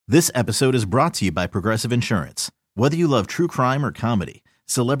This episode is brought to you by Progressive Insurance. Whether you love true crime or comedy,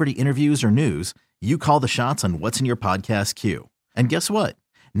 celebrity interviews or news, you call the shots on what's in your podcast queue. And guess what?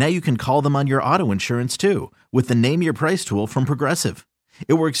 Now you can call them on your auto insurance too with the Name Your Price tool from Progressive.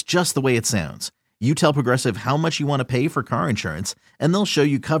 It works just the way it sounds. You tell Progressive how much you want to pay for car insurance, and they'll show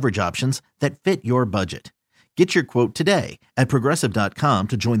you coverage options that fit your budget. Get your quote today at Progressive.com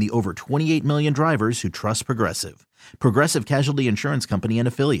to join the over 28 million drivers who trust Progressive. Progressive Casualty Insurance Company and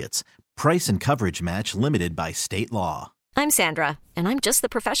Affiliates. Price and coverage match limited by state law. I'm Sandra, and I'm just the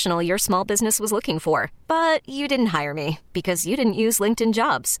professional your small business was looking for. But you didn't hire me because you didn't use LinkedIn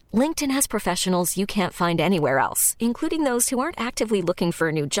Jobs. LinkedIn has professionals you can't find anywhere else, including those who aren't actively looking for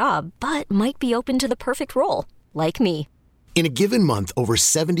a new job, but might be open to the perfect role, like me. In a given month, over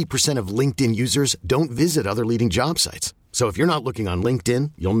 70% of LinkedIn users don't visit other leading job sites. So if you're not looking on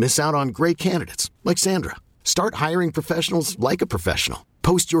LinkedIn, you'll miss out on great candidates like Sandra. Start hiring professionals like a professional.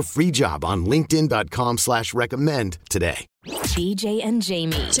 Post your free job on linkedin.com/recommend today. BJ and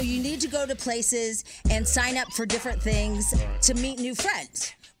Jamie. So you need to go to places and sign up for different things to meet new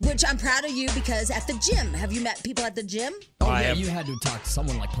friends, which I'm proud of you because at the gym, have you met people at the gym? Oh, yeah, you had to talk to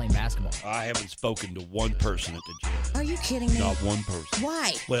someone like playing basketball. I haven't spoken to one person at the gym. Are you kidding me? Not one person.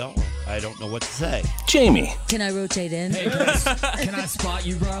 Why? Well, I don't know what to say. Jamie. Can I rotate in? Hey, can I spot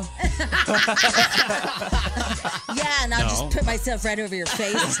you, bro? Yeah, and I'll just put myself right over your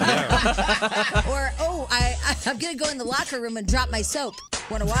face. Or, I'm going to go in the locker room and drop my soap.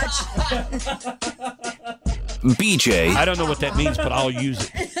 Want to watch? BJ. I don't know what that means, but I'll use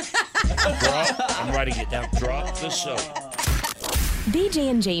it. I'm writing it down. Drop the soap. BJ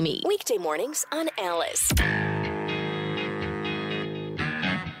and Jamie. Weekday mornings on Alice.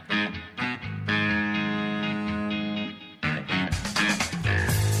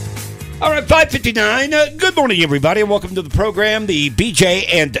 All right, 5:59. Good morning, everybody, and welcome to the program. The BJ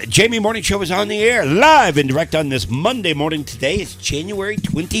and Jamie Morning Show is on the air, live and direct on this Monday morning. Today is January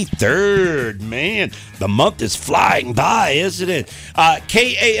 23rd. Man, the month is flying by, isn't it?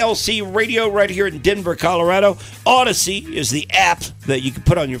 KALC Radio right here in Denver, Colorado. Odyssey is the app that you can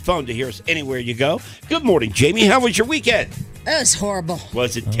put on your phone to hear us anywhere you go. Good morning, Jamie. How was your weekend? It was horrible.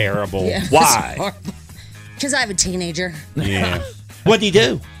 Was it terrible? Yeah, Why? Because I have a teenager. Yeah. What'd he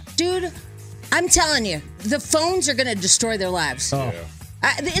do? Dude, I'm telling you, the phones are going to destroy their lives. Oh.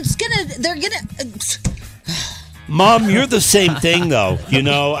 Mom, you're the same thing, though. You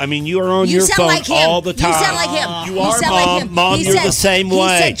know, I mean, you are on your phone like all the time. You sound like him. You are, Mom. Like him. Mom, you're the same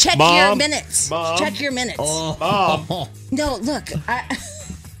way. He said, check your minutes. Mom. Check your minutes. Mom. No, look.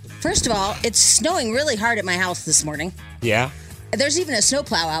 First of all, it's snowing really hard at my house this morning. Yeah? There's even a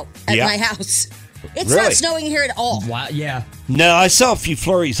snowplow out at my house. It's Really? not snowing here at all. Wow, yeah. No, I saw a few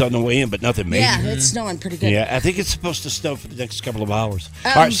flurries on the way in, but nothing major. Yeah, it's snowing pretty good. Yeah, I think it's supposed to snow for the next couple of hours.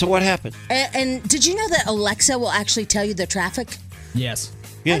 All right, so what happened? And did you know that Alexa will actually tell you the traffic? Yes.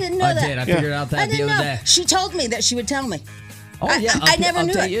 Yeah. I didn't know I that. did. I figured out I that the didn't other know. day. She told me that she would tell me. Oh, yeah. I never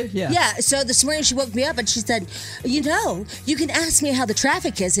knew tell it. You. Yeah. Yeah, so this morning she woke me up and she said, you can ask me how the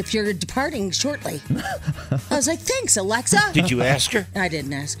traffic is if you're departing shortly. I was like, thanks, Alexa. Did you ask her? I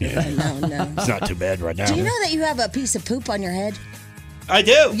didn't ask her. No. It's not too bad right now. Do you know that you have a piece of poop on your head? I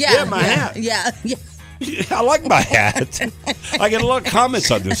do. Yeah, my hat. Yeah. I like my hat. I get a lot of comments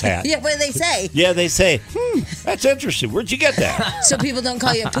on this hat. Yeah, what do they say? Yeah, they say, that's interesting. Where'd you get that? So people don't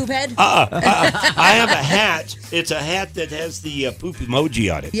call you a poop head? I have a hat. It's a hat that has the poop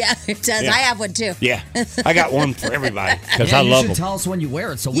emoji on it. Yeah, it does. Yeah. I have one too. Yeah, I got one for everybody because Yeah, I you love should them. tell us when you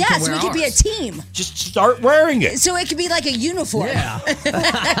wear it so we Yeah, can so wear we could be a ours. team. Just start wearing it. So it could be like a uniform. Yeah.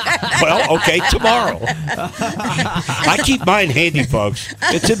 Well, okay, tomorrow. I keep mine handy, folks.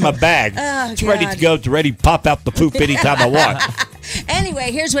 It's in my bag. Oh, it's ready to God. go. It's ready to pop out the poop anytime I want.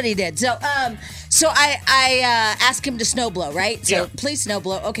 Anyway, here's what he did. So I asked him to snow blow, right? So Yeah. please snow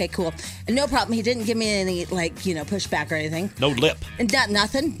blow. Okay, cool. No problem. He didn't give me any pushback or anything. No lip. And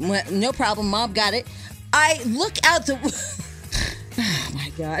nothing. No problem. Mom got it. I look out the. Oh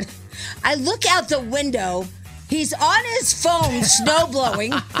my God! I look out the window. He's on his phone snow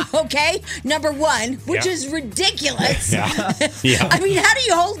blowing, okay? Number one, which Yeah. is ridiculous. Yeah. Yeah. I mean, how do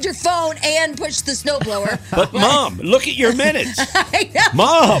you hold your phone and push the snowblower? But Mom, look at your minutes. I know.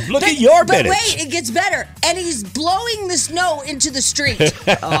 Mom, look at your But minutes. wait, it gets better. And he's blowing the snow into the street.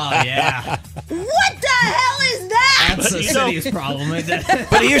 Oh, yeah. What the hell is that? That's the city's problem, isn't it?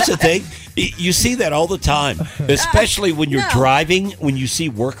 But here's the thing. You see that all the time, especially when you're No. driving, when you see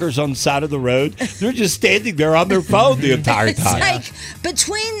workers on the side of the road. They're just standing there on their phone the entire It's time. like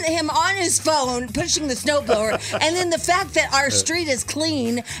between him on his phone pushing the snowblower and then the fact that our street is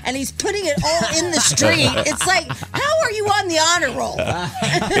clean and he's putting it all in the street. It's like, how are you on the honor roll?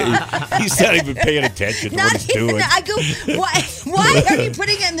 He's not even paying attention to what Not he's even. doing. I go, why are you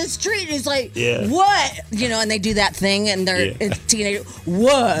putting it in the street? And he's like, Yeah. what? You know, and they do that thing, and they're Yeah. teenagers.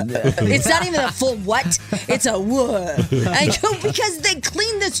 What? It's not even a full what. It's a what. I go, because they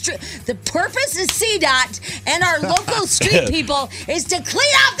clean the street. The purpose is CDOT and our local street people is to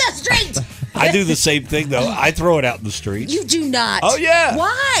clean up the street. I do the same thing, though. I throw it out in the streets. You do not. Oh, yeah.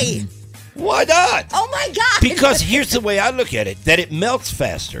 Why? Why not? Oh my God. Because here's the way I look at it, that it melts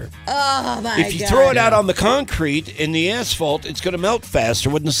faster. Oh my God. If you throw it out on the concrete in the asphalt, it's going to melt faster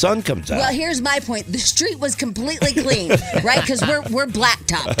when the sun comes out. Well, here's my point. The street was completely clean, right? Because we're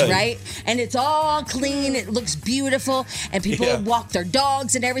blacktopped, right? And it's all clean. It looks beautiful, and people walk their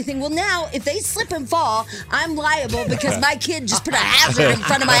dogs and everything. Well, now if they slip and fall, I'm liable because my kid just put a hazard in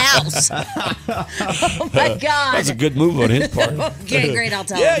front of my house. Oh my God! That's a good move on his part. Okay, great. I'll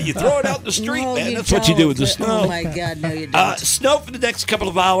tell Yeah, him. you throw it out in the street, No, man. you That's what you do with the don't. snow. Oh my God, no, you don't. Snow for the next couple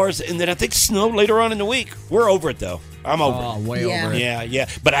of hours, and then I think snow later on in the week. We're over it, though. I'm over Oh, it. way Yeah. over it. Yeah.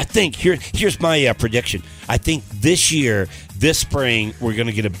 But I think here's my prediction. I think this year, this spring, we're going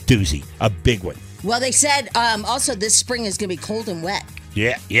to get a doozy, a big one. Well, they said also this spring is going to be cold and wet.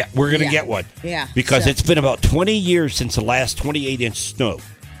 Yeah, we're going to Yeah. get one. Yeah, Because so- it's been about 20 years since the last 28-inch snow.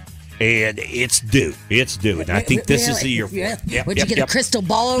 And it's due. It's due. And I think this is the year for it. Yep, Would you get a crystal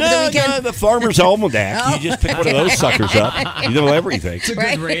ball over the No, weekend? the Farmer's Almanac. Oh. You just pick one of those suckers up. You know everything. It's a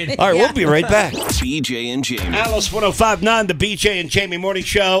Right. good read. All right, we'll be right back. BJ and Jamie. Alice 1059, the BJ and Jamie Morning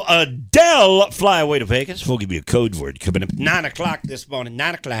Show. Adele, fly away to Vegas. We'll give you a code word coming up 9 o'clock this morning.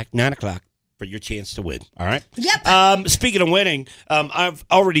 9 o'clock for your chance to win. All right? Yep. Speaking of winning, I've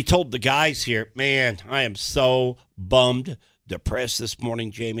already told the guys here, man, I am so bummed, depressed this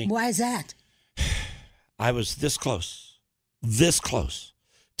morning, Jamie. Why is that? I was this close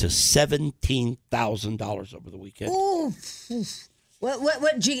to $17,000 over the weekend. Ooh.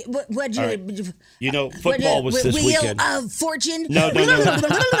 What you All right. You know, football was this Wheel weekend. of Fortune? No.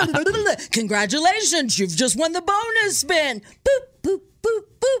 Congratulations, you've just won the bonus spin. Boop, boop, boop,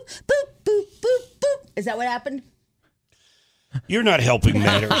 boop, boop, boop, boop, boop. Is that what happened? You're not helping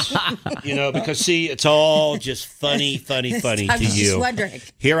matters, because, see, it's all just funny I to was just you. wondering.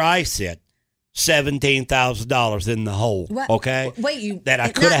 Here I sit, $17,000 in the hole, What? okay? Wait, that I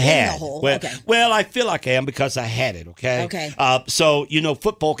not could have in the had. hole, Well, okay. well, I feel like I am because I had it, okay? Okay. So,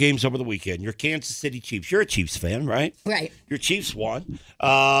 football games over the weekend. Your Kansas City Chiefs. You're a Chiefs fan, right? Right. Your Chiefs won.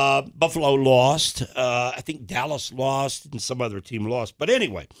 Buffalo lost. I think Dallas lost and some other team lost. But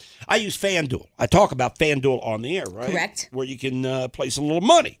anyway, I use FanDuel. I talk about FanDuel on the air, right? Correct. Where you can place a little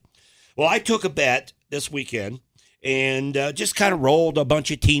money. Well, I took a bet this weekend and just kind of rolled a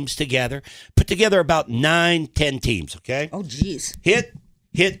bunch of teams together. Put together about 9-10 teams, okay? Oh, geez. Hit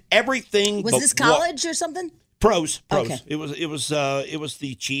everything. Was but this college or something? Pros. Okay. It was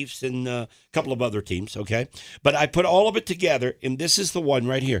the Chiefs and a couple of other teams. Okay, but I put all of it together, and this is the one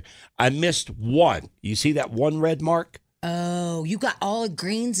right here. I missed one. You see that one red mark? Oh, you got all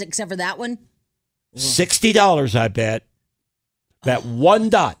greens except for that one? $60. I bet that one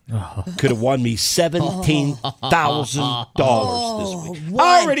dot could have won me $17,000 this week. what?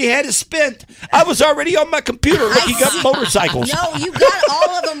 I already had it spent. I was already on my computer looking up motorcycles. No, you got all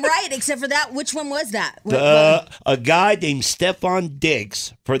of them right except for that. Which one was that? A guy named Stephon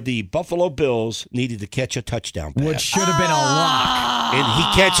Diggs for the Buffalo Bills needed to catch a touchdown pass. Which should have been a lock. And he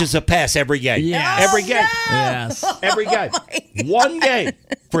catches a pass every game. Yeah. Every game. Yes. Every game. One game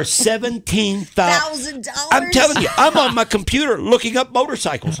for $17,000. $1,000? I'm telling you, I'm on my computer looking up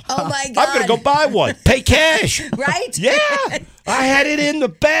motorcycles. Oh, my God. I'm going to go buy one. Pay cash. Right? Yeah. I had it in the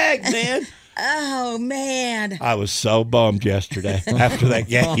bag, man. Oh, man. I was so bummed yesterday after that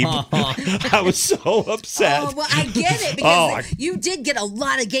game. I was so upset. Oh, well, I get it because Oh, you did get a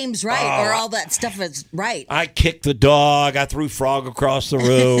lot of games right, or all that stuff is right. I kicked the dog. I threw frog across the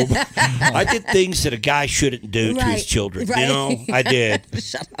room. I did things that a guy shouldn't do to his Right, children. right. You know, I did.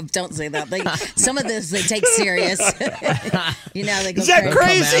 Shut up! Don't say that. Some of this they take serious. They go Is that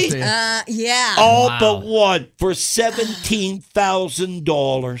crazy. crazy? Yeah. All Wow. but one for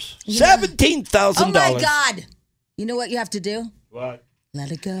 $17,000. $17,000. Oh my God! You know what you have to do? What? Let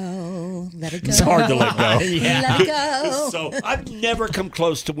it go. Let it go. It's hard to let go. Let it go. So I've never come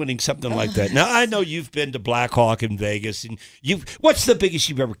close to winning something like that. Now I know you've been to Black Hawk in Vegas, and what's the biggest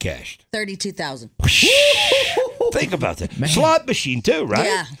you've ever cashed? 32,000. Think about that. Slot machine too, right?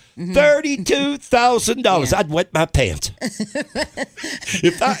 Yeah. Mm-hmm. $32,000. I'd wet my pants.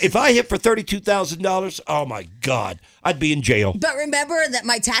 If I hit for $32,000, oh my God, I'd be in jail. But remember that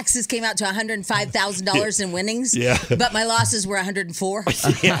my taxes came out to $105,000 in winnings? Yeah. But my losses were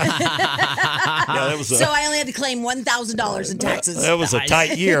 $104,000. Yeah, that was So I only had to claim $1,000 in taxes. that was a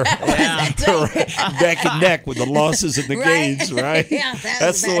tight year. Neck and neck with the losses and the Right? gains, right? Yeah, that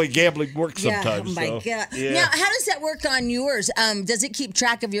That's was the way bad. gambling works sometimes. Oh, my so. God. Yeah. Now, how does that work on yours? Does it keep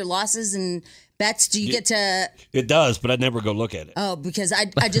track of your losses and bets? Do you get to... It does, but I never go look at it. Oh, because I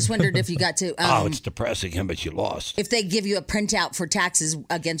just wondered if you got to... Oh, it's depressing how much you lost. if they give you a printout for taxes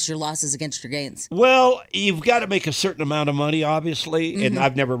against your losses, against your gains. Well, you've got to make a certain amount of money, obviously, and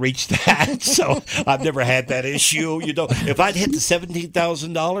I've never reached that, so I've never had that issue. You know, if I'd hit the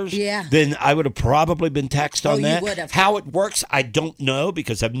 $17,000, Yeah. then I would have probably been taxed on you that. would have. How it works, I don't know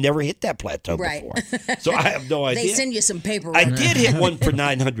because I've never hit that plateau Right. before, so I have no idea. They send you some paperwork. I did hit one for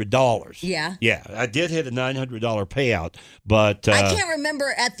 $900. Yeah? Yeah, I did hit a $900 payout, but I can't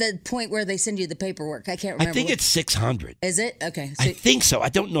remember at the point where they send you the paperwork. I can't remember. I think what- it's 600. Is it? Okay. So I think so. I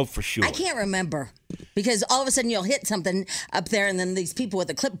don't know for sure. I can't remember because all of a sudden you'll hit something up there, and then these people with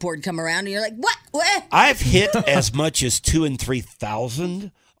a clipboard come around, and you're like, "What? What?" I've hit as much as 2,000 and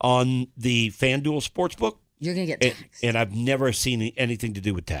 3,000 on the FanDuel Sportsbook. You're gonna get taxed. And I've never seen anything to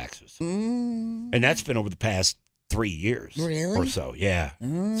do with taxes. And that's been over the past 3 years. Really? Or so, yeah.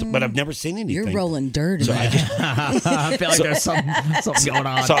 So, but I've never seen anything. You're rolling dirt. So I just, I feel like there's something going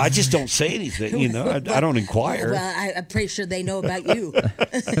on. so I just don't say anything, you know. I don't inquire. Well, I'm pretty sure they know about you.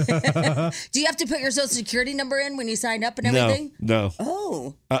 Do you have to put your social security number in when you sign up and everything? No.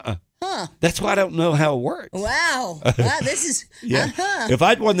 Oh, That's why I don't know how it works. wow. Wow, this is. Yeah. If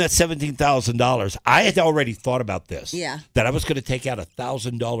I'd won that $17,000, I had already thought about this. Yeah. That I was going to take out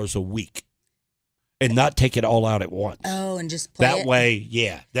 $1,000 a week and not take it all out at once. Oh, and just play That it.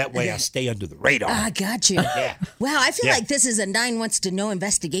 way, that way I stay under the radar. I got you. Yeah. Wow, I feel Yeah. like this is a 9 wants to know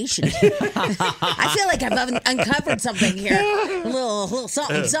investigation. I feel like I've uncovered something here. A little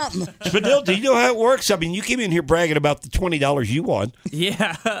something. Fidel, do you know how it works? I mean, you came in here bragging about the $20 you won.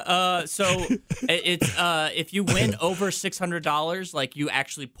 Yeah. So it's if you win over $600, like you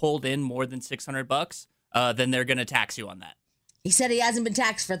actually pulled in more than $600, then they're gonna tax you on that. He said he hasn't been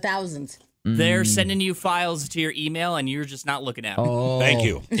taxed for thousands. They're sending you files to your email, and you're just not looking at them. Oh. Thank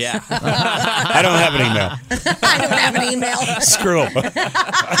you. Yeah. I don't have an email. I don't have an email. Screw 'em.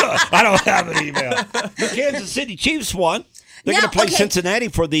 I don't have an email. The Kansas City Chiefs won. They're Now, going to play okay. Cincinnati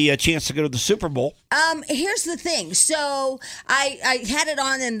for the chance to go to the Super Bowl. Here's the thing. So I had it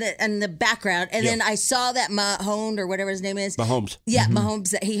on in the background, and then I saw that Mahomes or whatever his name is. Mahomes. Yeah,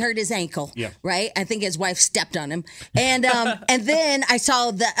 Mahomes. He hurt his ankle. Yeah. Right. I think his wife stepped on him, and and then I saw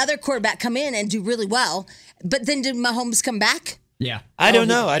the other quarterback come in and do really well. But then did Mahomes come back? Yeah. I don't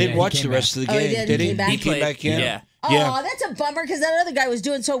know. I didn't he watch came the rest of the Oh, he game. did? He he? came back? He came back in. Yeah. Oh, that's a bummer because that other guy was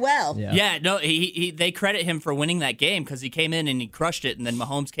doing so well. Yeah. Yeah, no, they credit him for winning that game because he came in and he crushed it, and then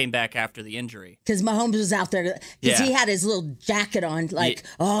Mahomes came back after the injury. Because Mahomes was out there because Yeah. he had his little jacket on, like,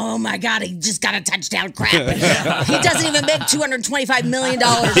 oh my God, he just got a touchdown crap. Yeah. He doesn't even make $225 million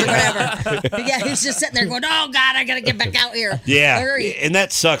or whatever. Yeah, he's just sitting there going, oh God, I got to get back out here. Yeah, Hurry. and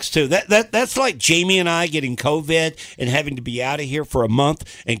that sucks too. That's like Jamie and I getting COVID and having to be out of here for a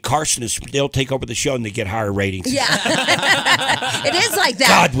month, and Carson is they'll take over the show and they get higher ratings. Yeah. It is like that.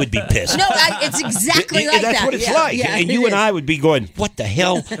 God would be pissed. No, it's exactly like that's that. what it's Yeah, like. yeah, and it you and is. I would be going, what the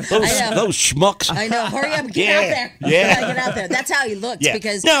hell? Those schmucks. I know. Hurry up, get out there. Yeah. Get out there. That's how he looks. Yeah.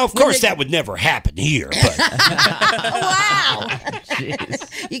 Because Now, of when course, they- that would never happen here. But Wow.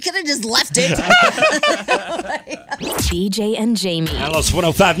 You could have just left it. BJ and Jamie. Alice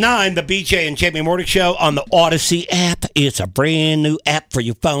 105.9, the BJ and Jamie Morning Show on the Odyssey app. It's a brand new app for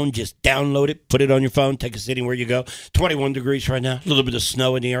your phone. Just download it, put it on your phone, take us anywhere you go. 21 degrees right now, a little bit of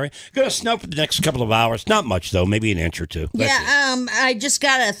snow in the area. Going to snow for the next couple of hours. Not much, though, maybe an inch or two. That's it. Yeah, I just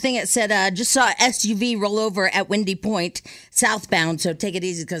got a thing that said, just saw SUV roll over at Windy Point southbound, so take it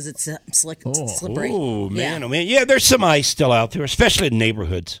easy because it's slick, it's slippery. Oh, man, Yeah. oh, man. Yeah, there's some ice still out there, especially in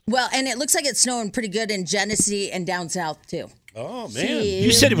neighborhoods. Well, and it looks like it's snowing pretty good in Genesee and down south, too. Oh, man. See.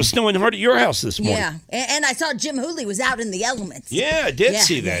 You said it was snowing hard at your house this morning. Yeah, and I saw Jim Hooley was out in the elements. Yeah, I did Yeah,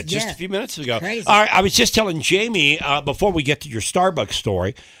 see that just yeah. a few minutes ago. Crazy. All right, I was just telling Jamie before we get to your Starbucks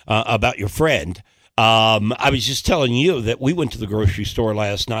story about your friend. I was just telling you that we went to the grocery store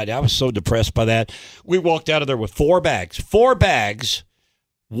last night. I was so depressed by that. We walked out of there with 4 bags. 4 bags,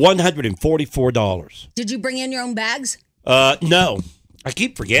 $144. Did you bring in your own bags? No. I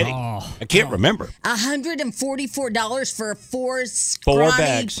keep forgetting. I can't remember. $144 for 4 4 scrawny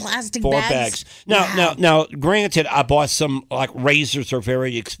bags. plastic 4 bags. bags. Now, granted, I bought some, like, razors are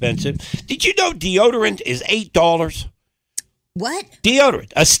very expensive. Did you know deodorant is $8? What?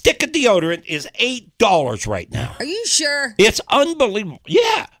 Deodorant. A stick of deodorant is $8 right now. Are you sure? It's unbelievable.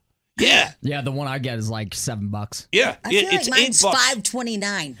 Yeah. Yeah. Yeah, the one I get is like $7. Yeah. I feel it's like mine's $8.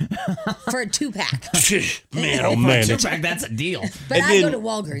 $5.29 for a 2-pack. Man, oh man. That's a deal. But And I then- go to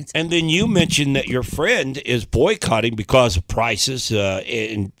Walgreens. And then you mentioned that your friend is boycotting because of prices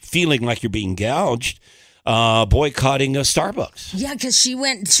and feeling like you're being gouged, boycotting Starbucks. Yeah, because she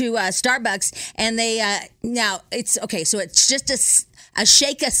went to Starbucks and they now it's okay. So it's just a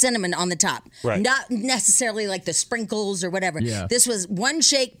shake of cinnamon on the top, Right. Not necessarily like the sprinkles or whatever. Yeah. This was one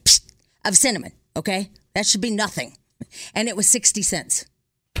shake of cinnamon. Okay, that should be nothing, and it was 60 cents.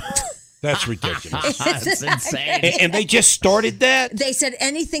 That's ridiculous. That's insane. And they just started that? They said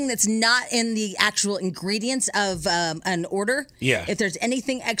anything that's not in the actual ingredients of an order. Yeah. If there's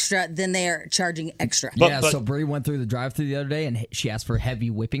anything extra, then they are charging extra. But- So Brie went through the drive-thru the other day, and she asked for heavy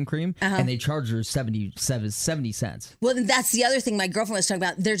whipping cream, and they charged her 70 cents. Well, then that's the other thing my girlfriend was talking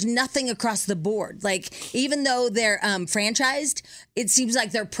about. There's nothing across the board. Like, even though they're franchised, it seems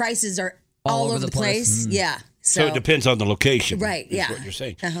like their prices are all over the place. Yeah. So it depends on the location. Right, is yeah. what you're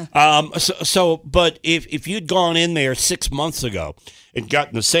saying. But if you'd gone in there 6 months ago and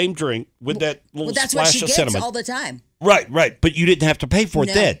gotten the same drink with that little Well, that's what splash she of gets cinnamon. all the time. Right. But you didn't have to pay for it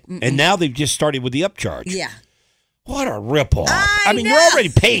No, then. And now they've just started with the upcharge. Yeah. What a ripoff. I mean, know. you're already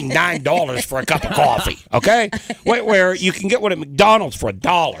paying $9 for a cup of coffee, okay? Where you can get one at McDonald's for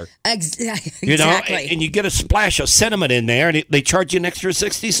 $1. Exactly. You know, and you get a splash of cinnamon in there, and they charge you an extra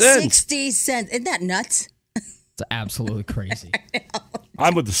 60 cents. 60 cents. Isn't that nuts? It's absolutely crazy.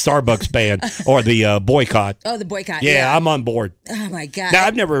 I'm with the Starbucks ban or the boycott. Oh, the boycott. Yeah, I'm on board. Oh, my God. Now,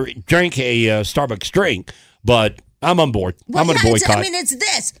 I've never drank a Starbucks drink, but I'm on board. Well, I'm going to yeah, boycott. it's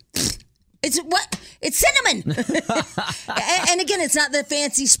this. It's what? It's cinnamon. and again, it's not the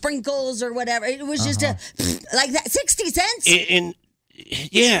fancy sprinkles or whatever. It was just a like that. 60 cents. And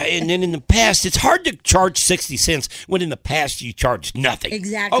then in the past, it's hard to charge 60 cents when in the past you charged nothing.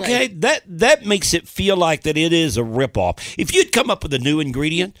 Exactly. Okay, that makes it feel like that it is a ripoff. If you'd come up with a new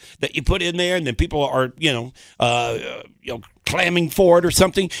ingredient that you put in there, and then people are clamming for it or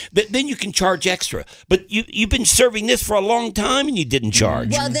something, then you can charge extra. But you've been serving this for a long time and you didn't charge.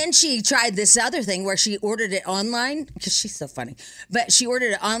 Well, then she tried this other thing where she ordered it online because she's so funny. But she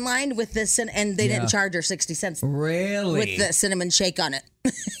ordered it online with this, and they didn't charge her 60 cents Really? with the cinnamon shake on it.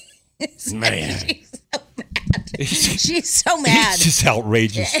 Man. She's so mad. It's just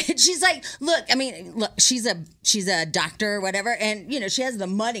outrageous. And she's like, look, she's a doctor or whatever, and she has the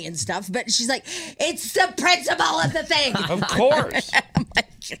money and stuff, but she's like, it's the principle of the thing. Of course.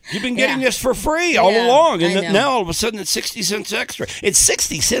 You've been getting this for free all Yeah, along, and I know. now all of a sudden it's 60 cents extra. It's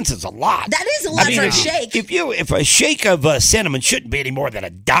 60 cents is a lot. That is a lot for a shake. If a shake of cinnamon shouldn't be any more than a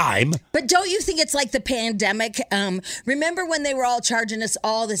dime. But don't you think it's like the pandemic? Remember when they were all charging us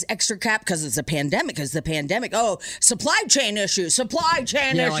all this extra crap because it's a pandemic? Oh, supply chain issues. Yeah, like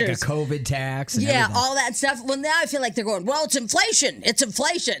a issues. COVID tax. And Yeah, everything. all that stuff. Well, now I feel like they're going, well, it's inflation. It's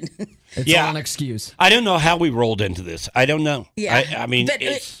inflation. It's Yeah. all an excuse. I don't know how we rolled into this. I don't know. Yeah. I mean,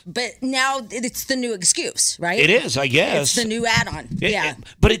 but now it's the new excuse, right? it is, I guess. It's the new add-on. Yeah.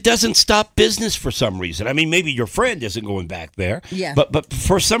 But it doesn't stop business for some reason. I mean, maybe your friend isn't going back there. Yeah. But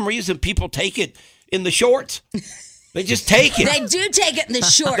for some reason, people take it in the shorts. They just take it. They do take it in the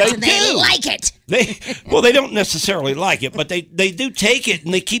shorts, They and they do. like it. They don't necessarily like it, but they do take it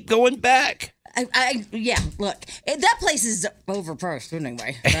and they keep going back. Look, that place is overpriced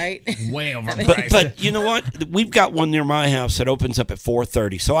anyway, right? Way overpriced. But you know what? We've got one near my house that opens up at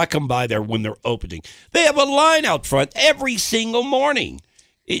 4:30, so I come by there when they're opening. They have a line out front every single morning.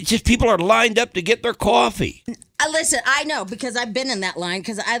 It's just people are lined up to get their coffee. Listen, I know because I've been in that line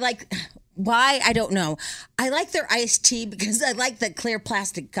because I like. Why? I don't know. I like their iced tea because I like the clear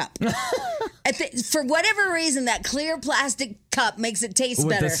plastic cup. For whatever reason, that clear plastic cup makes it taste With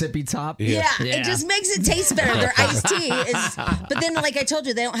better. the sippy top. Yeah, it just makes it taste better. Their iced tea is, but then like I told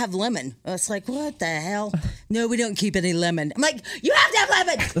you, they don't have lemon. It's like, what the hell? No, we don't keep any lemon. I'm like, you have to have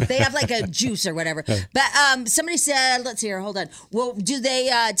lemon. They have like a juice or whatever. But somebody said, let's see here, hold on. Well, do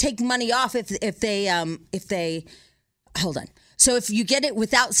they take money off if they hold on? So if you get it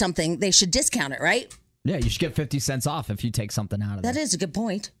without something, they should discount it, right? Yeah, you should get 50 cents off if you take something out of That it. is a good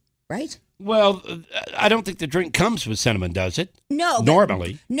point, right? Well, I don't think the drink comes with cinnamon, does it? No. but-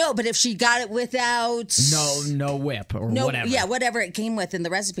 Normally. No, but if she got it without No whip or no, whatever. yeah, whatever it came with in the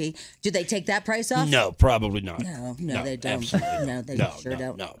recipe, do they take that price off? No, probably not. No, they don't. absolutely No, they sure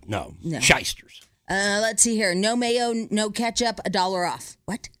don't. No. No. Shysters. Let's see here. No mayo, no ketchup, $1 off.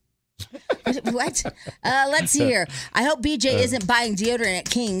 What? What? Let's see here. I hope BJ isn't buying deodorant at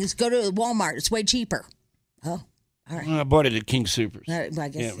King's. Go to Walmart. It's way cheaper. Oh. All right. I bought it at King Supers. Well, I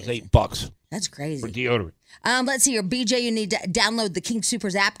guess Yeah, it was $8 That's for crazy. deodorant. Let's see here. BJ, you need to download the King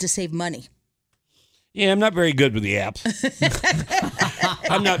Supers app to save money. Yeah, I'm not very good with the apps.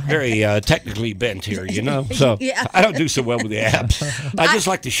 I'm not very technically bent here, so Yeah. I don't do so well with the apps. I just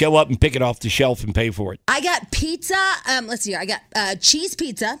like to show up and pick it off the shelf and pay for it. I got pizza. Let's see here. I got cheese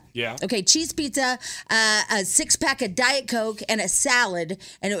pizza. Yeah. Okay, cheese pizza, a 6-pack of Diet Coke, and a salad,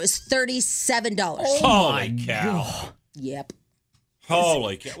 and it was $37. Holy cow. Yep.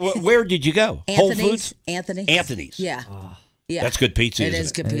 Holy cow. Where did you go? Whole Foods? Anthony's. Yeah. Yeah. That's good pizza, It isn't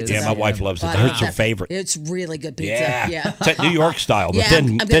is good pizza. Yeah, my wife loves it. Oh, That's her that- favorite. It's really good pizza. Yeah. It's that New York style, but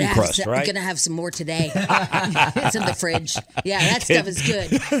I'm gonna thin have crust, some, right? I'm gonna have some more today. It's in the fridge. Yeah, that stuff is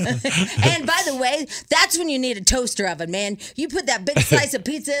good. And by the way, that's when you need a toaster oven, man. You put that big slice of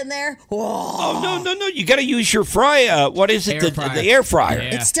pizza in there. Whoa. Oh, no. You got to use your fry. What is it? The air fryer.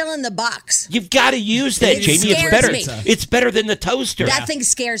 Yeah. It's still in the box. You've got to use that, It Jamie. It's scares better. me. It's better than the toaster. That thing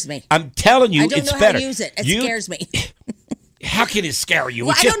scares me. I'm telling you, I don't it's know better. how to use it. It scares me. How can it scare you?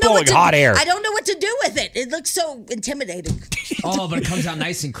 Well, It's just blowing hot air. I don't know what to do with it. It looks so intimidating. Oh, but it comes out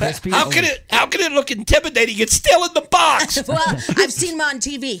nice and crispy. How can it look intimidating? It's still in the box. Well, I've seen them on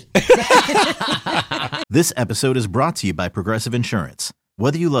TV. This episode is brought to you by Progressive Insurance.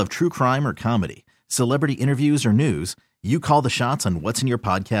 Whether you love true crime or comedy, celebrity interviews or news, you call the shots on what's in your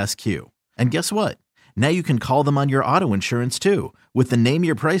podcast queue. And guess what? Now you can call them on your auto insurance too with the Name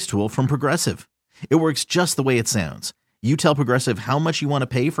Your Price tool from Progressive. It works just the way it sounds. You tell Progressive how much you want to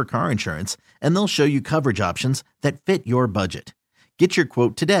pay for car insurance, and they'll show you coverage options that fit your budget. Get your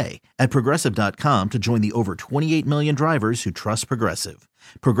quote today at Progressive.com to join the over 28 million drivers who trust Progressive.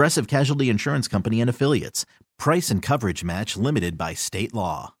 Progressive Casualty Insurance Company and Affiliates. Price and coverage match limited by state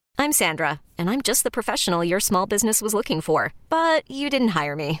law. I'm Sandra, and I'm just the professional your small business was looking for. But you didn't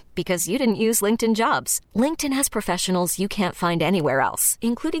hire me because you didn't use LinkedIn Jobs. LinkedIn has professionals you can't find anywhere else,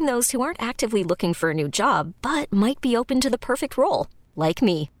 including those who aren't actively looking for a new job, but might be open to the perfect role, like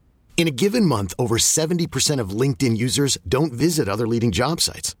me. In a given month, over 70% of LinkedIn users don't visit other leading job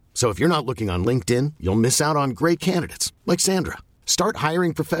sites. So if you're not looking on LinkedIn, you'll miss out on great candidates like Sandra. Start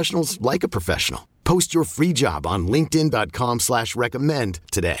hiring professionals like a professional. Post your free job on linkedin.com/recommend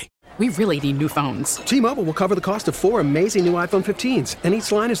today. We really need new phones. T-Mobile will cover the cost of 4 amazing new iPhone 15s, and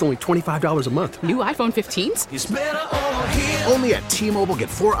each line is only $25 a month. New iPhone 15s? It's better over here. Only at T-Mobile, get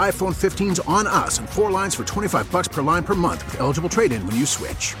 4 iPhone 15s on us and 4 lines for $25 per line per month with eligible trade-in when you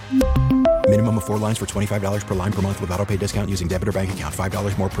switch. Minimum of 4 lines for $25 per line per month with autopay discount using debit or bank account.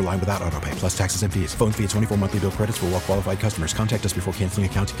 $5 more per line without autopay, plus taxes and fees. Phone fee at 24 monthly bill credits for well-qualified customers. Contact us before canceling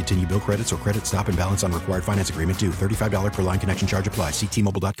account to continue bill credits or credit stop and balance on required finance agreement due. $35 per line connection charge applies. See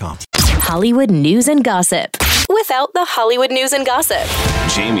T-Mobile.com. Hollywood news and gossip without the Hollywood news and gossip.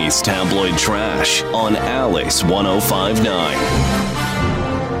 Jamie's tabloid trash on Alice 105.9.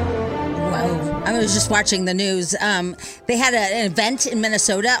 Whoa. I was just watching the news. They had an event in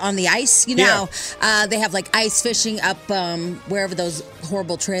Minnesota on the ice. You know, they have like ice fishing up wherever those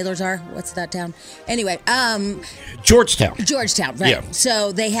horrible trailers are. What's that town? Anyway, Georgetown, right? Yeah.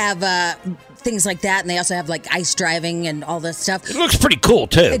 So they have things like that, and they also have like ice driving and all this stuff. It looks pretty cool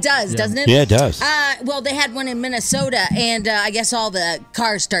too. It does, doesn't it? Yeah, it does. Well, they had one in Minnesota, and I guess all the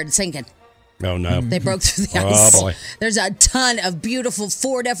cars started sinking. Oh, no. They broke through the ice. Oh, boy. There's a ton of beautiful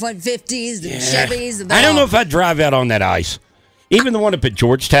Ford F-150s and Chevys. And I don't know if I'd drive out on that ice. Even the one up at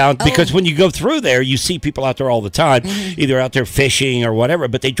Georgetown, because when you go through there, you see people out there all the time, either out there fishing or whatever,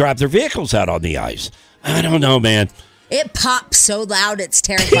 but they drive their vehicles out on the ice. I don't know, man. It pops so loud, it's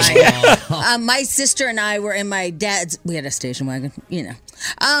terrifying. My sister and I were in my dad's, we had a station wagon, you know.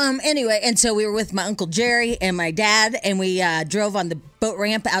 Anyway, and so we were with my Uncle Jerry and my dad, and we drove on the boat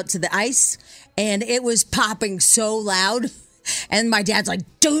ramp out to the ice, and it was popping so loud. And my dad's like,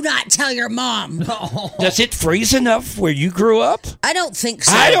 do not tell your mom. Does it freeze enough where you grew up? I don't think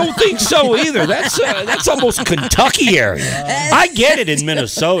so. I don't think so either. That's almost Kentucky area. I get it in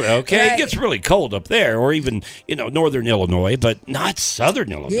Minnesota, okay? Right. It gets really cold up there, or even, northern Illinois, but not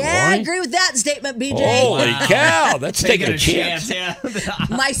southern Illinois. Yeah, I agree with that statement, BJ. Holy cow, that's taking a chance. Yeah.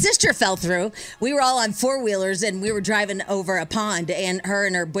 My sister fell through. We were all on four-wheelers, and we were driving over a pond, and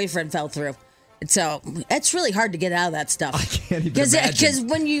her boyfriend fell through. So it's really hard to get out of that stuff. I can't even imagine. Because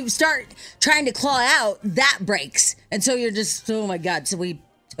when you start trying to claw out, that breaks. And so you're just, oh my God. So we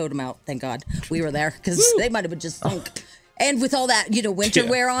towed them out. Thank God we were there because they might have been just sunk. And with all that, winter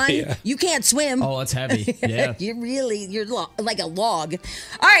wear on, you can't swim. Oh, it's heavy. Yeah. you're like a log.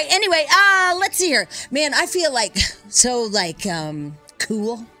 All right. Anyway, let's see here. Man, I feel like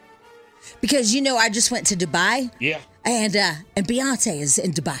cool because, I just went to Dubai. Yeah. And Beyonce is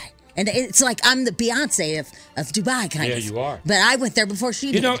in Dubai. And it's like I'm the Beyonce of Dubai, kind of. Yeah, you are. But I went there before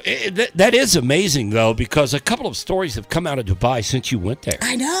she did. You know, that is amazing, though, because a couple of stories have come out of Dubai since you went there.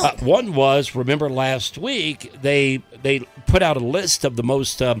 I know. One was, remember last week, they put out a list of the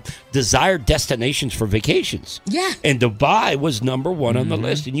most desired destinations for vacations. Yeah. And Dubai was number one on the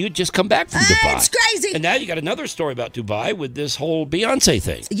list, and you had just come back from Dubai. It's crazy. And now you got another story about Dubai with this whole Beyonce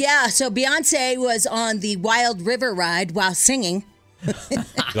thing. Yeah, so Beyonce was on the Wild River ride while singing.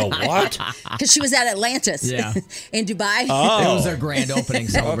 The what? Because she was at Atlantis in Dubai. Oh. It was their grand opening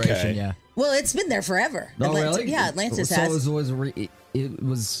celebration, Okay. yeah. Well, it's been there forever. Oh, really? Yeah, Atlantis so has. it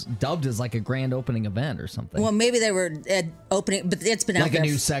was dubbed as like a grand opening event or something. Well, maybe they were opening, but it's been out Like there. a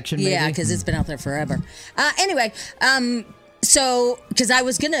new section, Yeah, maybe? because it's been out there forever. Anyway, so, because I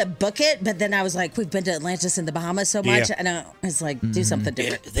was going to book it, but then I was like, we've been to Atlantis in the Bahamas so much. Yeah. And I was like, do something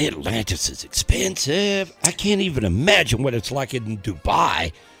different. The Atlantis is expensive. I can't even imagine what it's like in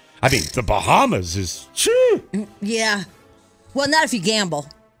Dubai. I mean, the Bahamas is... Yeah. Well, not if you gamble.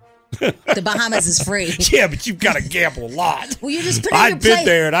 The Bahamas is free. Yeah, but you've got to gamble a lot. Well, you just put in your I've been play.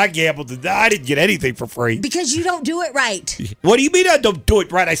 there and I gambled. And I didn't get anything for free. Because you don't do it right. What do you mean I don't do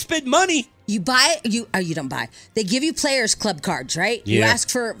it right? I spend money. You buy, you don't buy. They give you Players Club cards, right? You Yeah. ask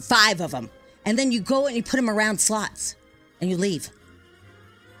for 5 of them. And then you go and you put them around slots. And you leave.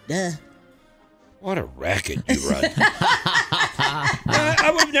 Duh. What a racket you run. I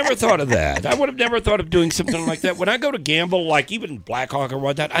would have never thought of that. I would have never thought of doing something like that. When I go to gamble, like even Blackhawk or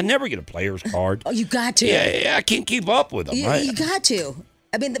whatnot, I never get a player's card. Oh, you got to. Yeah, I can't keep up with them. You got to.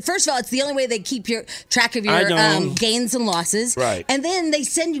 I mean, first of all, it's the only way they keep your track of I your know. gains and losses. Right. And then they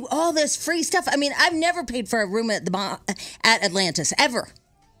send you all this free stuff. I mean, I've never paid for a room at Atlantis, ever.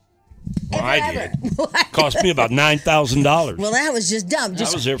 Well, I did. Cost me about $9,000. Well, that was just dumb. I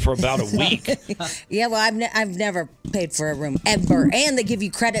was there for about a week. Yeah, well, I've never paid for a room ever, and they give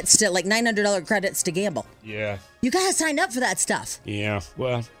you credits to like $900 credits to gamble. Yeah. You gotta sign up for that stuff. Yeah.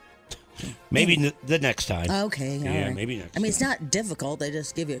 Well, maybe the next time. Okay. All Yeah, right. maybe next I mean, it's not difficult. They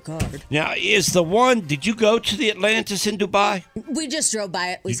just give you a card. Now, did you go to the Atlantis in Dubai? We just drove by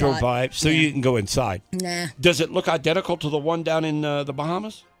it. We You saw drove it. by it, so you can go inside. Nah. Does it look identical to the one down in the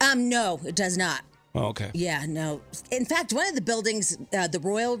Bahamas? No, it does not. Oh, okay. Yeah, no. In fact, one of the buildings, the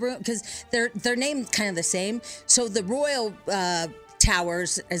Royal Room, because they're named kind of the same. So the Royal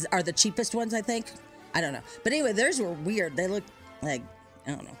Towers are the cheapest ones, I think. I don't know. But anyway, theirs were weird. They look like,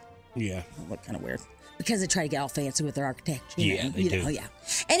 I don't know. Yeah. They look kind of weird. Because they try to get all fancy with their architecture. Yeah, they do. Oh, yeah.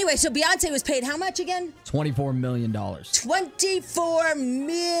 Anyway, so Beyonce was paid how much again? $24 million. $24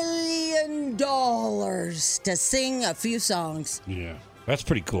 million to sing a few songs. Yeah. That's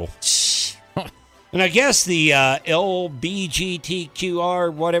pretty cool. And I guess the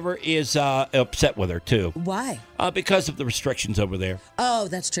LBGTQR whatever is upset with her, too. Why? Because of the restrictions over there. Oh,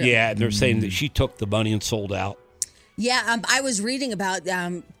 that's true. Yeah, and they're saying that she took the money and sold out. Yeah, I was reading about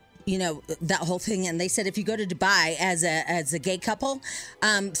that whole thing, and they said if you go to Dubai as a gay couple,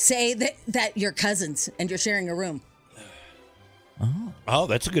 say that you're cousins and you're sharing a room. Oh,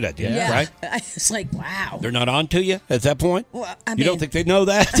 that's a good idea, right? I was like, wow. They're not on to you at that point? Well, you don't think they know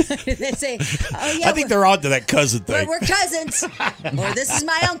that? They say, oh, yeah. I think they're on to that cousin thing. We're cousins. Or this is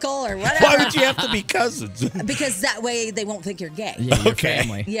my uncle or whatever. Why would you have to be cousins? Because that way they won't think you're gay. Yeah, your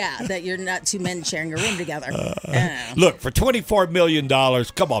family. Yeah, that you're not two men sharing a room together. Look, for $24 million,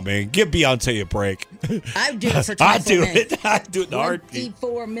 come on, man. Give Beyonce a break. I'd do it for $24 I'd do million. it. I'd do it in a heartbeat.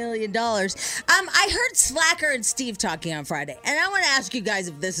 $24 million. I heard Slacker and Steve talking on Friday, and I want to ask you guys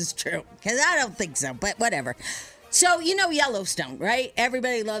if this is true, because I don't think so, but whatever. So, you know Yellowstone, right?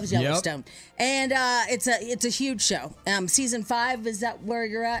 Everybody loves Yellowstone. Yep. And it's a huge show. Season 5, is that where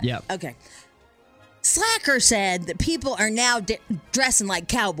you're at? Yep. Okay. Slacker said that people are now dressing like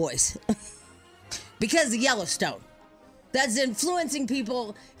cowboys because of Yellowstone. That's influencing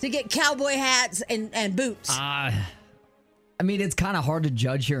people to get cowboy hats and boots. I mean, it's kind of hard to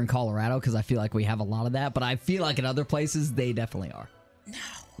judge here in Colorado because I feel like we have a lot of that, but I feel like in other places, they definitely are. No.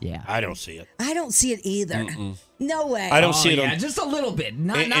 Yeah. I don't see it. I don't see it either. Mm-mm. No way. I don't see it. Yeah, just a little bit.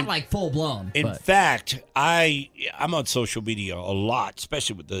 Not like full blown. In fact, I'm on social media a lot,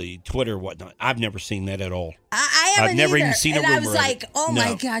 especially with the Twitter and whatnot. I've never seen that at all. I haven't I've never either. even seen and a rumor I was of like, it. oh No.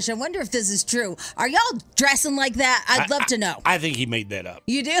 my gosh, I wonder if this is true. Are y'all dressing like that? I'd love to know. I think he made that up.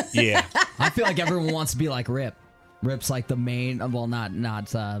 You do? Yeah. I feel like everyone wants to be like Rip. Rip's like the main. Well, not.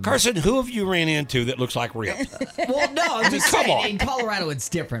 Carson, who have you ran into that looks like Rip? Well, no, I'm just come saying, on. in Colorado it's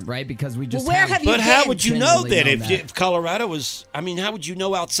different, right? Because we just. Well, where have you But how been? would you know that Generally if Colorado was? I mean, how would you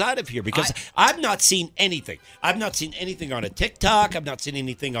know outside of here? Because I've not seen anything. I've not seen anything on a TikTok. I've not seen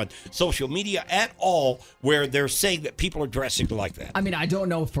anything on social media at all where they're saying that people are dressing like that. I mean, I don't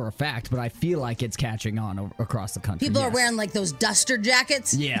know for a fact, but I feel like it's catching on across the country. People are yes. wearing like those duster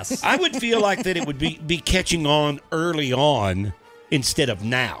jackets. Yes. I would feel like that it would be catching on early on instead of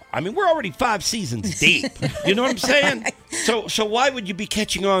now. I mean, we're already 5 seasons deep. You know what I'm saying? So why would you be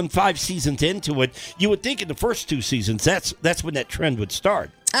catching on 5 seasons into it? You would think in the first 2 seasons, that's when that trend would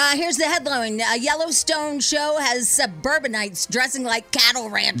start. Here's the headline. A Yellowstone show has suburbanites dressing like cattle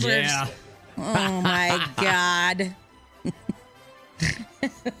ranchers. Yeah. Oh, my God.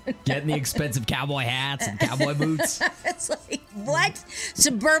 Getting the expensive cowboy hats and cowboy boots. It's like, what?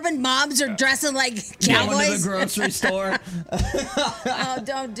 Suburban moms are dressing like Going to cowboys? the grocery store. Oh,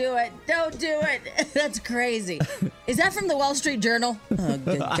 don't do it. Don't do it. That's crazy. Is that from the Wall Street Journal? Oh,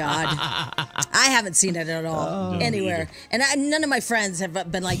 good God. I haven't seen it at all anywhere. And none of my friends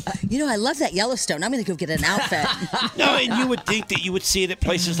have been like, I love that Yellowstone. I'm going to go get an outfit. No, and you would think that you would see it at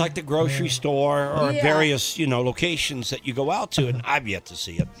places like the grocery store or Yeah. various, locations that you go out to, and I've yet to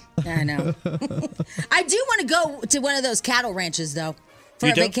see it. I know. I do want to go to one of those cattle ranches, though, for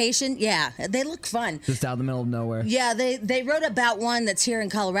You a do? vacation. Yeah, they look fun. Just out in the middle of nowhere. Yeah, they wrote about one that's here in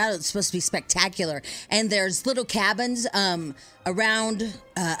Colorado. It's supposed to be spectacular. And there's little cabins around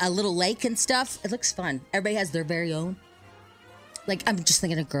a little lake and stuff. It looks fun. Everybody has their very own. Like, I'm just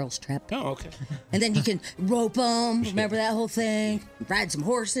thinking a girls' trip. Oh, okay. And then you can rope them. Remember that whole thing? Ride some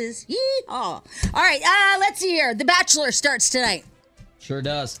horses. Yeehaw. All right, let's see here. The Bachelor starts tonight. Sure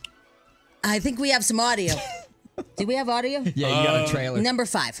does. I think we have some audio. Do we have audio? Yeah, you got a trailer. Number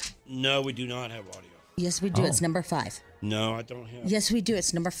 5. No, we do not have audio. Yes, we do. It's number 5. No, I don't have it. Yes, we do.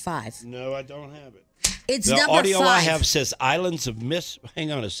 It's number 5. No, I don't have it. It's The number audio 5. I have says Islands of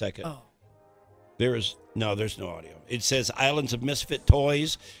Hang on a second. Oh. There's no audio. It says Islands of Misfit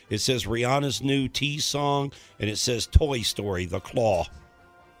Toys. It says Rihanna's new T song, and it says Toy Story, The Claw.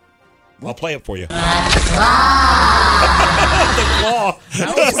 I'll play it for you. The Claw.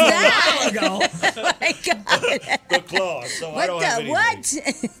 What is that? Oh my God. The Claw. So I don't have anything. What?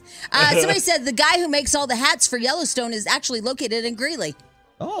 Somebody said the guy who makes all the hats for Yellowstone is actually located in Greeley.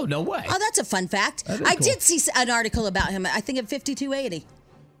 Oh, no way. Oh, that's a fun fact. That is I cool. did see an article about him. I think at 5280.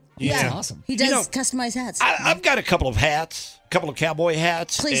 Yeah. That's awesome. He does customized hats. I've got a couple of hats, a couple of cowboy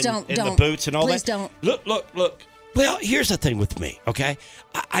hats. Please and don't. the boots and all Please that. don't. Look. Well, here's the thing with me, okay?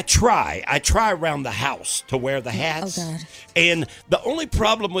 I try around the house to wear the hats. Oh, God. And the only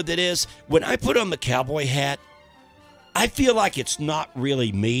problem with it is when I put on the cowboy hat, I feel like it's not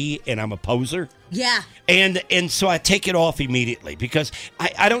really me and I'm a poser. Yeah. And so I take it off immediately because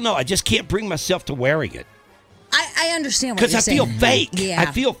I don't know. I just can't bring myself to wearing it. I understand what you're Because I saying. feel fake. Yeah.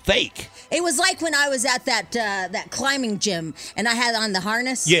 I feel fake. It was like when I was at that climbing gym and I had on the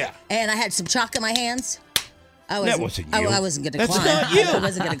harness. Yeah. And I had some chalk in my hands. That wasn't you. I wasn't going to That's climb. not you. I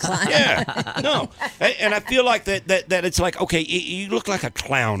wasn't going to climb. Yeah, no. And I feel like that it's like, okay, you look like a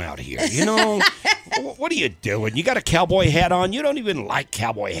clown out here. You know, what are you doing? You got a cowboy hat on. You don't even like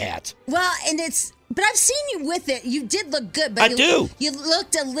cowboy hats. Well, but I've seen you with it. You did look good, but I do. You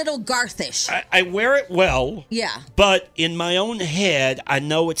looked a little Garthish. I wear it well. Yeah. But in my own head, I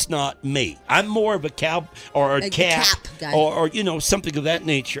know it's not me. I'm more of a cow or a cap guy. or something of that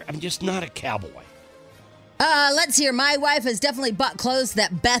nature. I'm just not a cowboy. Let's hear. My wife has definitely bought clothes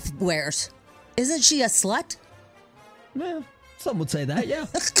that Beth wears. Isn't she a slut? Yeah, some would say that, yeah.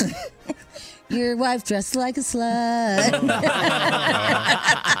 Your wife dressed like a slut.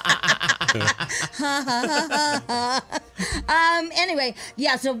 Anyway,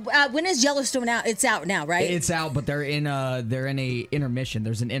 yeah. So when is Yellowstone out? It's out now, right? It's out, but they're in a intermission.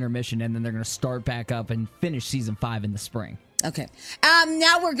 There's an intermission, and then they're going to start back up and finish season 5 in the spring. Okay.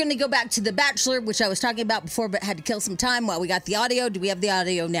 Now we're going to go back to The Bachelor, which I was talking about before, but had to kill some time while we got the audio. Do we have the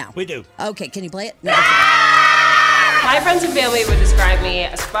audio now? We do. Okay. Can you play it? No. My friends and family would describe me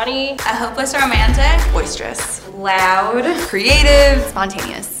as funny, a hopeless romantic, boisterous, loud, creative,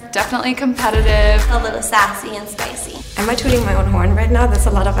 spontaneous, definitely competitive, a little sassy and spicy. Am I tooting my own horn right now? That's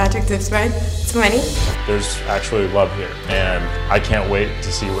a lot of adjectives, right? Too many? There's actually love here, and I can't wait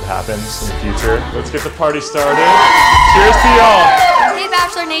to see what happens in the future. Let's get the party started. Cheers to y'all. Hey,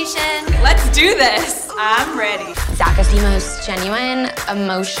 Bachelor Nation. Let's do this. I'm ready. Zach is the most genuine,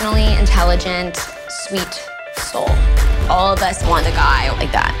 emotionally intelligent, sweet soul. All of us want a guy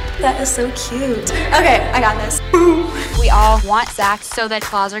like that. That is so cute. Okay, I got this. We all want Zach, so that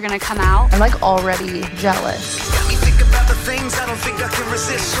claws are gonna come out. I'm like already jealous. things I don't think I can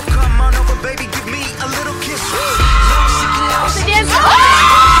resist. So come on over, baby, give me a little kiss.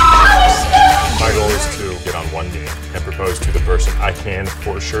 My goal is to get on one date and propose to the person I can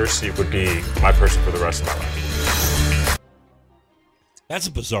for sure see would be my person for the rest of my life. That's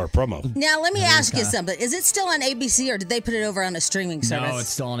a bizarre promo. Now, let me ask you something. Is it still on ABC or did they put it over on a streaming service? No, it's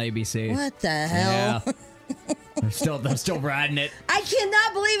still on ABC. What the hell? Yeah. They're still riding it. I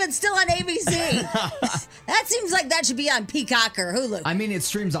cannot believe it's still on ABC. That seems like that should be on Peacock or Hulu. I mean, it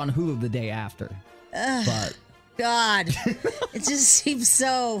streams on Hulu the day after. But God, it just seems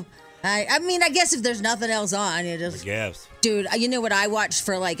so... I mean, I guess if there's nothing else on, it just... Yes. Dude, you know what I watched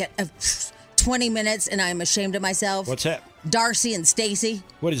for like 20 minutes and I'm ashamed of myself? What's that? Darcy and Stacy.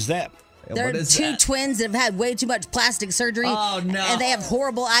 What is that? They're two twins that have had way too much plastic surgery. Oh, no. And they have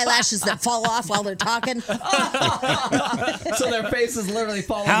horrible eyelashes that fall off while they're talking. So their face is literally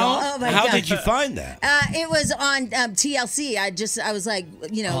falling off. How did you find that? It was on TLC. I was like,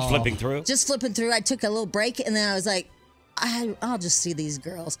 Flipping through? Just flipping through. I took a little break and then I was like, I'll just see these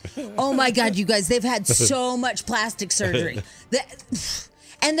girls. Oh my God, you guys, they've had so much plastic surgery.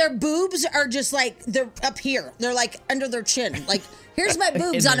 And their boobs are just like, they're up here. They're like under their chin. Like, here's my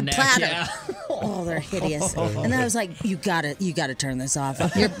boobs on a neck, platter. yeah. Oh, they're hideous. And then I was like, you gotta turn this off.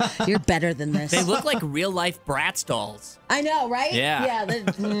 You're better than this. They look like real life Bratz dolls. I know, right? Yeah.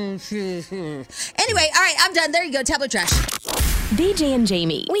 Anyway, all right, I'm done. There you go, tablet trash. BJ and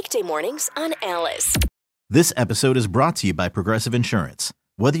Jamie, weekday mornings on Alice. This episode is brought to you by Progressive Insurance.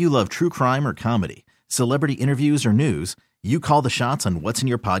 Whether you love true crime or comedy, celebrity interviews or news, you call the shots on what's in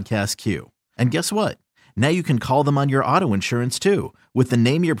your podcast queue. And guess what? Now you can call them on your auto insurance too with the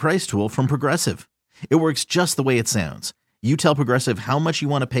Name Your Price tool from Progressive. It works just the way it sounds. You tell Progressive how much you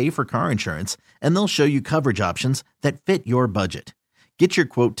want to pay for car insurance, and they'll show you coverage options that fit your budget. Get your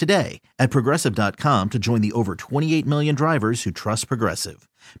quote today at Progressive.com to join the over 28 million drivers who trust Progressive.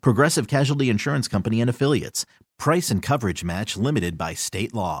 Progressive Casualty Insurance Company and Affiliates. Price and coverage match limited by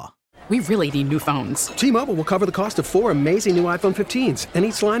state law. We really need new phones. T-Mobile will cover the cost of 4 amazing new iPhone 15s, and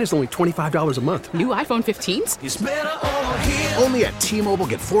each line is only $25 a month. New iPhone 15s? It's better over here. Only at T-Mobile,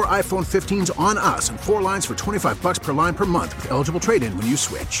 get 4 iPhone 15s on us and 4 lines for $25 per line per month with eligible trade-in when you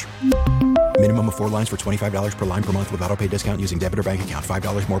switch. Minimum of 4 lines for $25 per line per month with autopay discount using debit or bank account.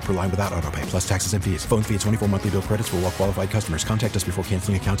 $5 more per line without autopay, plus taxes and fees. Phone fee at 24 monthly bill credits for well-qualified customers. Contact us before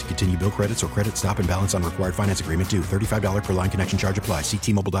canceling account to continue bill credits or credit stop and balance on required finance agreement due. $35 per line connection charge applies. See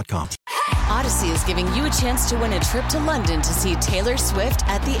T-Mobile.com. Odyssey is giving you a chance to win a trip to London to see Taylor Swift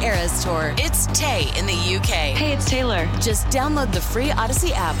at the Eras Tour. It's Tay in the UK. Hey, it's Taylor. Just download the free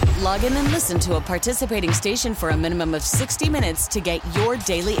Odyssey app, log in and listen to a participating station for a minimum of 60 minutes to get your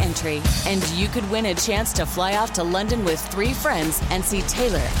daily entry. And you could win a chance to fly off to London with 3 friends and see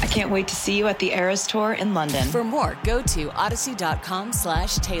Taylor. I can't wait to see you at the Eras Tour in London. For more, go to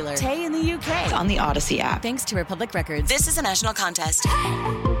odyssey.com/Taylor. Tay in the UK. It's on the Odyssey app. Thanks to Republic Records. This is a national contest.